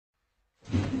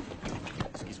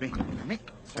Excuse me. Me?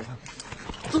 Sorry.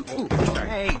 Ooh, sorry.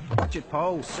 Hey, watch it,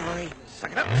 Poe. Sorry.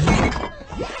 Suck it up.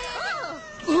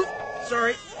 Ooh,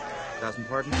 sorry. Thousand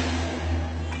pardons.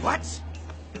 What?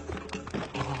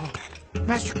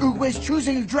 Master Oogway's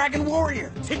choosing a Dragon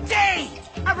Warrior. Today!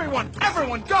 Everyone,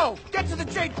 go! Get to the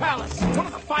Jade Palace! One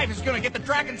of the 5 is gonna get the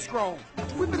Dragon Scroll.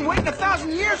 We've been waiting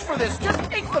 1,000 years for this. Just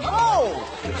take the bowl!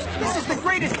 This is the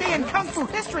greatest day in Kung Fu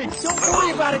history. Don't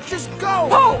worry about it, just go!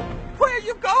 Whoa! Where are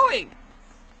you going?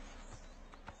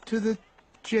 To the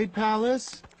Jade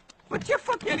Palace? But you're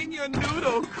forgetting your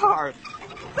noodle cart.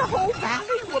 The whole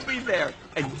valley will be there,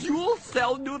 and you'll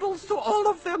sell noodles to all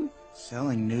of them.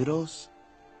 Selling noodles?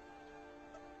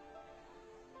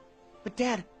 But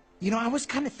Dad, you know, I was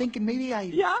kind of thinking maybe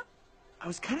Yeah? I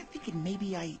was kind of thinking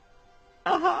maybe I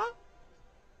Uh-huh.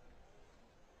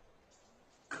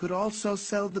 could also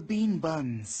sell the bean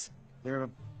buns. They're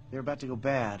about to go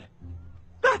bad.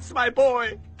 That's my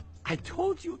boy. I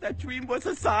told you that dream was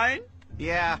a sign.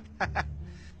 Yeah.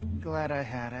 Glad I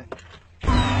had it.